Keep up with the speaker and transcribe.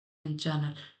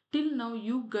channel. Till now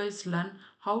you guys learn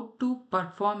how to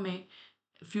perform a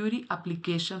Fiori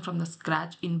application from the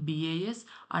scratch in BAS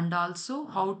and also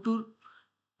how to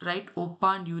write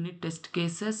open unit test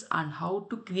cases and how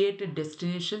to create a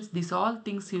destinations. These all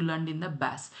things you learned in the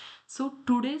BAS. So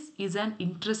today's is an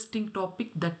interesting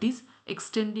topic, that is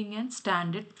extending and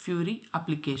standard Fiori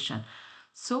application.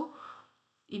 So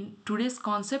in today's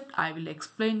concept, I will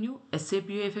explain you SAP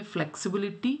UI5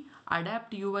 flexibility,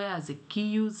 adapt UI as a key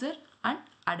user and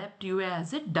adapt UI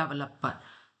as a developer.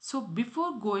 So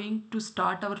before going to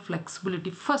start our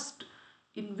flexibility, first,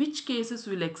 in which cases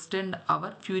will extend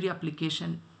our Fiori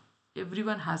application?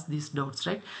 Everyone has these doubts,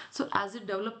 right? So as a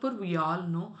developer, we all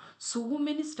know so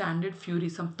many standard Fiori,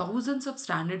 some thousands of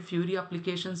standard Fiori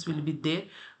applications will be there,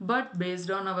 but based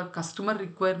on our customer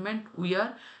requirement, we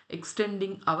are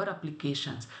extending our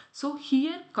applications. So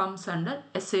here comes under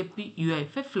SAP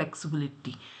UI5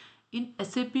 flexibility. In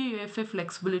SAP UI5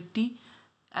 flexibility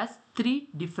as three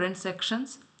different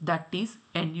sections, that is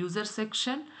end user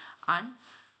section and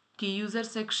key user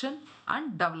section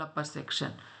and developer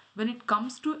section. When it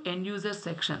comes to end user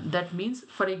section, that means,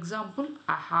 for example,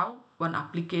 I have one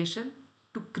application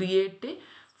to create a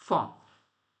form.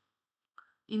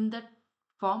 In that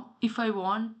form, if I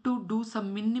want to do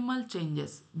some minimal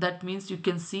changes, that means you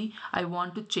can see I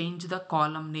want to change the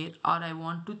column name or I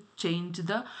want to change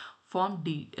the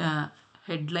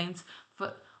headlines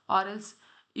for, or else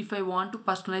if I want to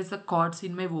personalize the cards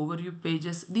in my overview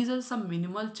pages. These are some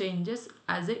minimal changes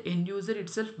as a end user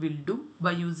itself will do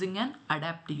by using an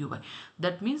adapt UI.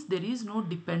 That means there is no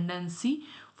dependency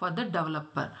for the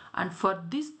developer, and for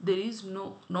this there is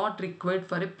not required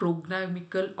for a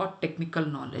programmatical or technical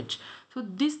knowledge. So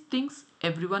these things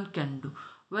everyone can do.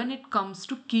 When it comes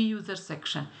to key user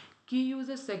section,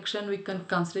 we can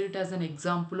consider it as an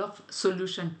example of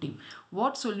solution team.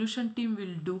 What solution team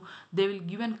will do? They will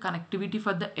give an connectivity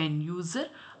for the end user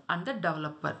and the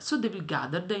developer. So they will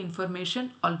gather the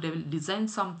information or they will design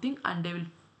something and they will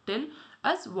tell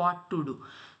us what to do.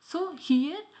 So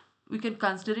here we can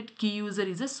consider it key user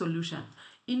is a solution.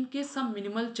 In case some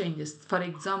minimal changes, for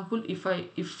example,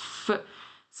 if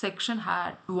section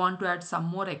had want to add some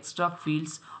more extra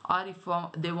fields, or if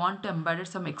they want to embed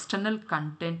some external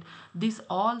content, these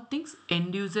all things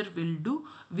end user will do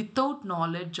without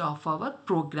knowledge of our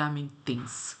programming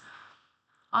things,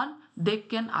 and they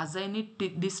can assign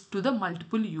this to the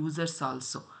multiple users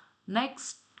also.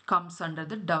 Next comes under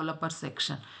the developer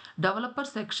section. Developer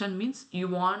section means you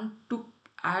want to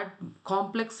add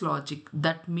complex logic.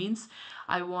 That means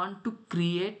I want to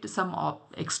create some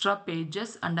extra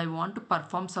pages and I want to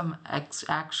perform some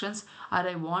actions, or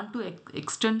I want to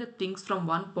extend the things from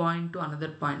one point to another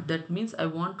point. That means I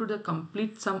want to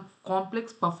complete some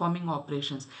complex performing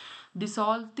operations. These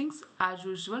all things, as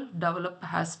usual, developer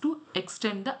has to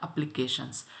extend the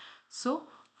applications. So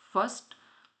first,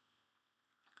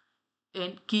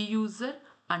 key user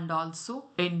and also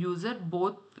end user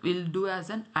both will do as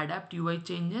an adapt UI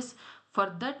changes.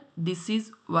 For that, this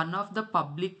is one of the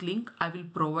public link I will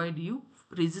provide you.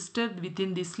 Register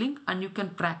within this link and you can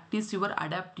practice your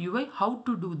adapt UI how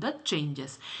to do the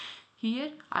changes.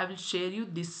 Here I will share you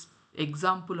this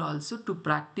example also to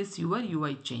practice your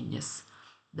UI changes.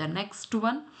 The next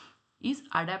one is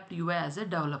adapt UI as a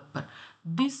developer.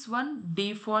 This one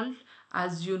default,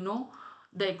 as you know,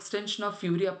 the extension of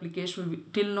Fiori application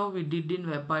till now we did in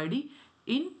WebID.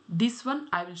 In this one,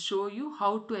 I will show you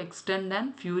how to extend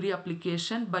an Fiori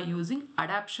application by using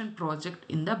adaptation project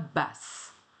in the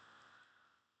BAS.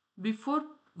 Before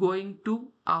going to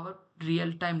our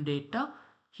real-time data,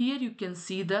 here you can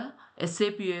see the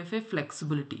SAP UFA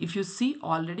flexibility. If you see,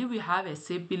 already we have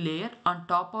SAP layer. On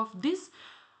top of this,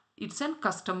 it's a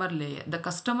customer layer. The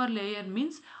customer layer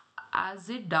means as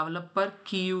a developer,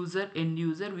 key user, end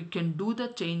user, we can do the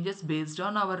changes based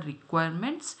on our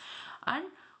requirements and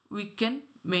we can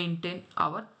maintain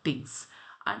our things.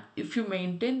 And if you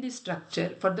maintain this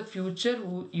structure for the future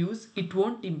use, it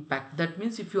won't impact. That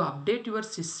means if you update your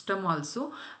system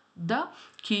also, the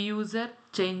key user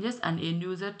changes and end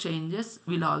user changes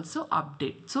will also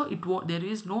update. So there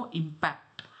is no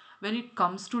impact. When it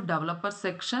comes to developer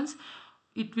sections,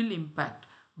 it will impact.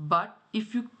 But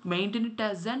if you maintain it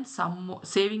as an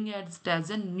saving it as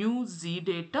a new Z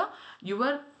data,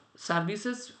 your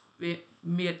services will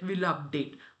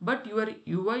update, but your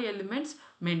UI elements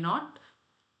may not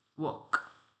work.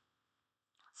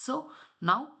 So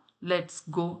now let's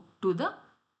go to the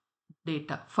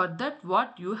data. For that,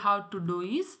 what you have to do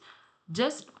is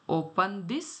just open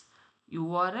this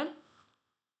URL.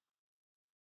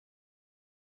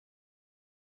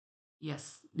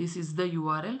 Yes, this is the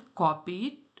URL. Copy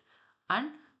it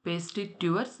and paste it to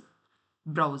your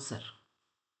browser.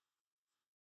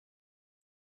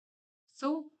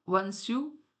 So once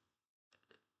you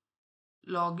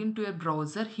log into a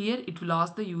browser, here it will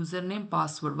ask the username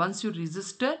password. Once you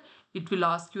register, it will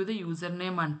ask you the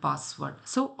username and password.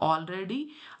 So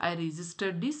already I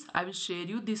registered this. I will share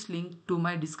you this link to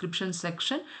my description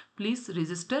section. Please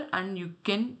register and you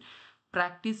can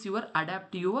practice your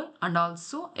adapt UI and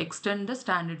also extend the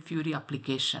standard Fiori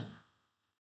application.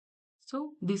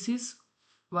 So this is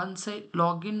once I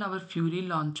log in our Fiori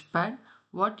Launchpad,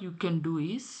 what you can do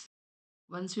is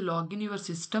once you log in your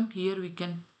system, here we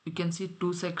can see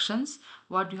two sections.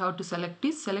 What you have to select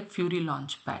is select Fiori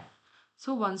Launchpad.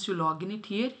 So once you log in it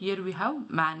here we have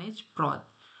manage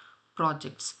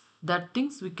projects. That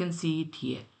things we can see it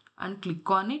here and click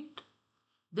on it.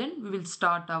 Then we will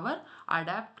start our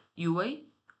adapt UI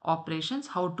operations,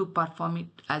 how to perform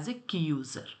it as a key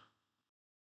user.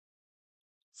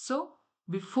 So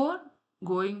before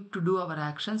going to do our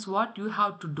actions, what you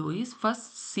have to do is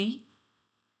first see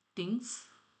things.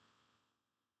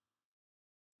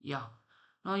 Yeah,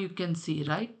 now you can see,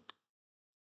 right?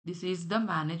 This is the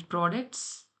manage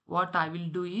products. What I will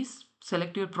do is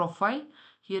select your profile.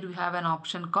 Here we have an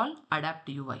option called adapt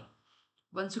UI.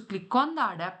 Once you click on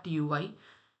the adapt UI,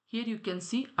 here you can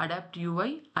see adapt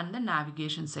UI and the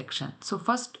navigation section. So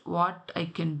first what I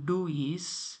can do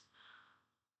is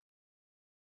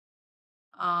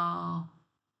I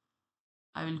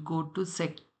will go to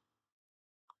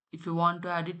if you want to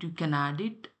add it, you can add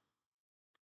it.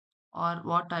 Or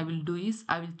what I will do is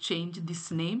I will change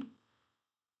this name.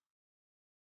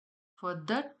 For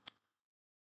that,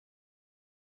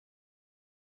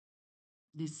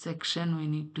 this section we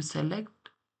need to select,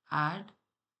 add,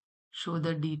 show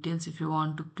the details. If you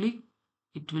want to click,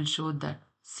 it will show that.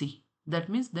 See, that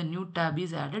means the new tab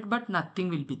is added, but nothing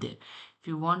will be there. If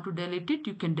you want to delete it,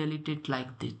 you can delete it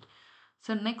like this.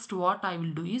 So next what I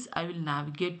will do is I will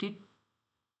navigate it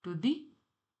to the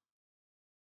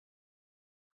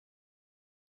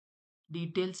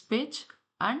details page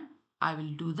and I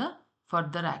will do the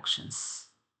further actions.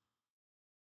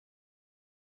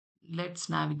 Let's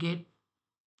navigate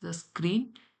the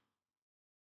screen.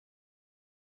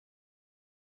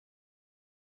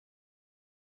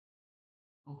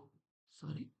 Oh,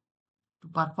 sorry. To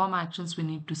perform actions, we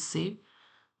need to save.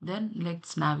 Then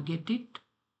let's navigate it.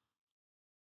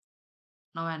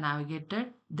 Now I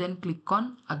navigated. Then click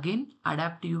on again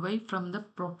adapt UI from the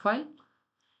profile.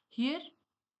 Here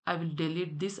I will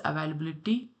delete this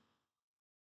availability.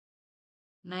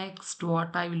 Next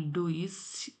what I will do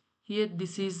is here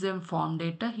this is the form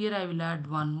data. Here I will add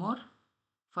one more.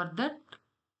 For that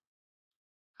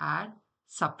add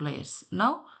suppliers.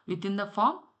 Now within the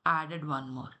form added one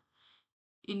more.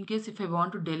 In case if I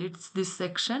want to delete this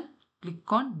section,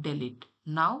 click on delete.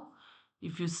 Now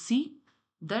if you see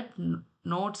that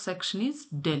note section is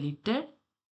deleted.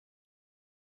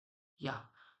 Yeah.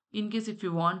 In case if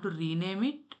you want to rename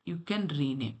it, you can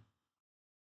rename.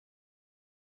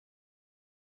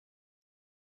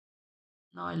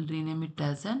 Now I'll rename it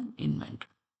as an inventory.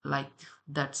 Like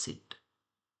that's it.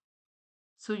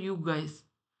 So you guys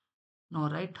know,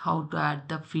 right, how to add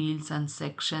the fields and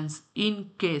sections.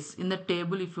 In case in the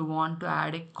table if you want to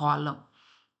add a column,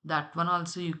 that one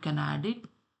also you can add it.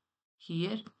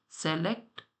 Here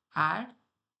select add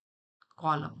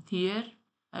column. Here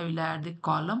I will add the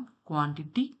column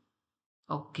quantity.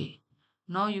 Okay.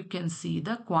 Now you can see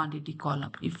the quantity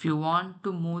column. If you want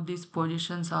to move these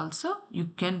positions also, you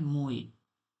can move it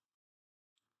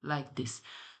like this.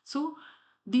 So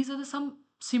these are some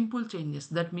simple changes.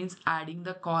 That means adding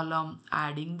the column,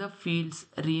 adding the fields,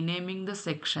 renaming the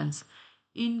sections.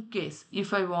 In case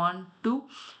if I want to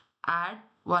add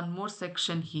one more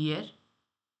section here,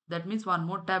 that means one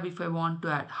more tab if I want to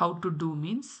add, how to do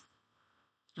means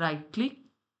right click,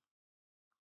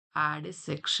 add a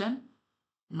section,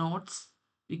 notes,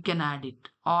 we can add it,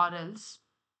 or else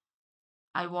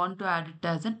I want to add it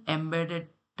as an embedded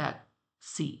tag.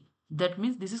 See, that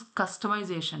means this is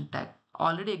customization tag.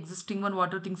 Already existing one,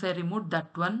 what are things I removed,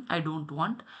 that one I don't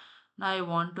want. Now I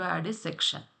want to add a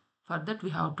section. For that we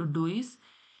have to do is,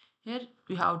 here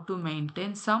we have to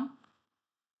maintain some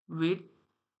width.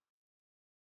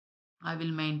 I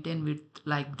will maintain width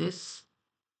like this.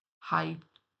 Height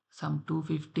some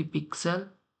 250 pixel.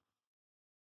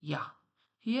 Yeah.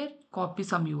 Here copy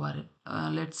some URL.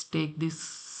 Let's take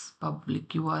this public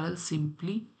URL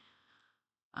simply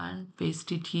and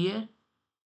paste it here.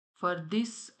 For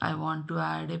this I want to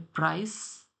add a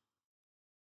price.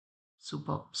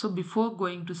 Superb. So before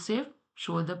going to save,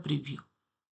 show the preview.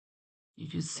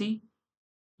 If you see,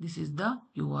 this is the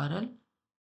URL.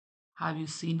 Have you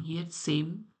seen here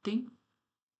same thing?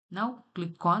 Now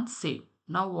click on save.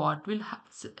 Now what will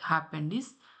happen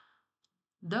is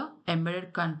the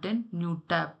embedded content new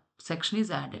tab section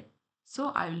is added. So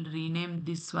I will rename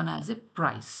this one as a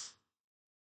price.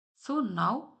 So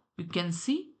now you can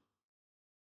see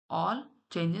all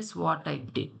changes what I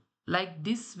did. Like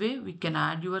this way we can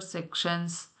add your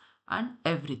sections and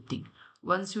everything.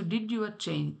 Once you did your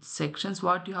change sections,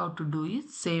 what you have to do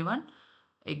is save and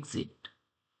exit.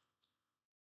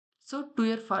 So to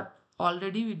your for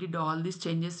already we did all these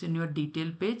changes in your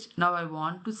detail page. Now I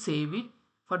want to save it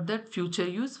for that future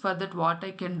use. For that what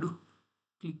I can do,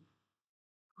 click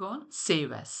on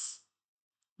save as.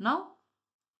 Now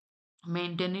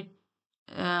maintain it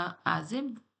as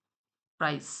a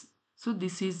price. So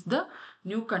this is the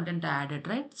new content I added,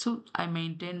 right? So I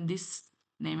maintain this,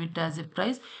 name it as a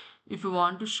price. If you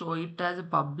want to show it as a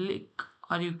public,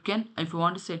 or you can, if you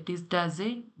want to set it as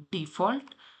a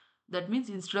default, that means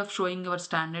instead of showing your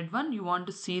standard one, you want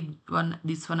to see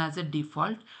this one as a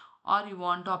default, or you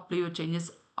want to apply your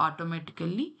changes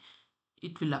automatically,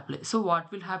 it will apply. So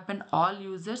what will happen, all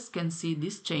users can see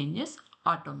these changes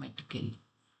automatically.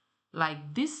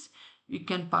 Like this we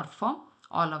can perform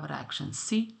all our actions.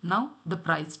 See, now the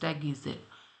price tag is there.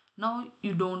 Now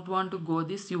you don't want to go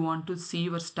this, you want to see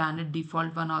your standard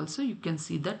default one also, you can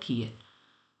see that here.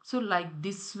 So like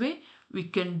this way we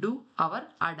can do our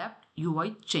adapt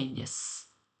UI changes.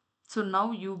 So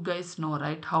now you guys know,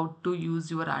 right, how to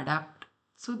use your adapt.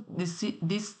 So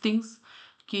these things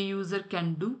key user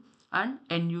can do and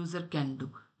end user can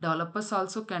do. Developers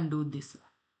also can do this.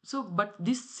 So but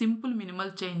this simple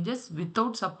minimal changes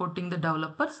without supporting the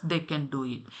developers, they can do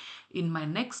it. In my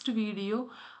next video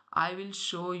I will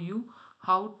show you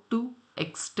how to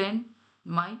extend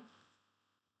my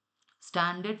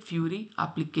standard Fiori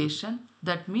application.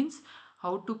 That means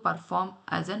how to perform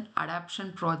as an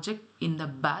adaptation project in the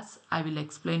BAS. I will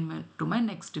explain to my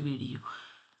next video.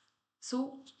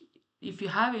 So if you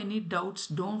have any doubts,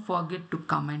 don't forget to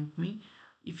comment me.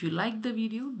 If you like the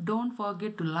video, don't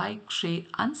forget to like, share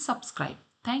and subscribe.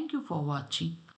 Thank you for watching.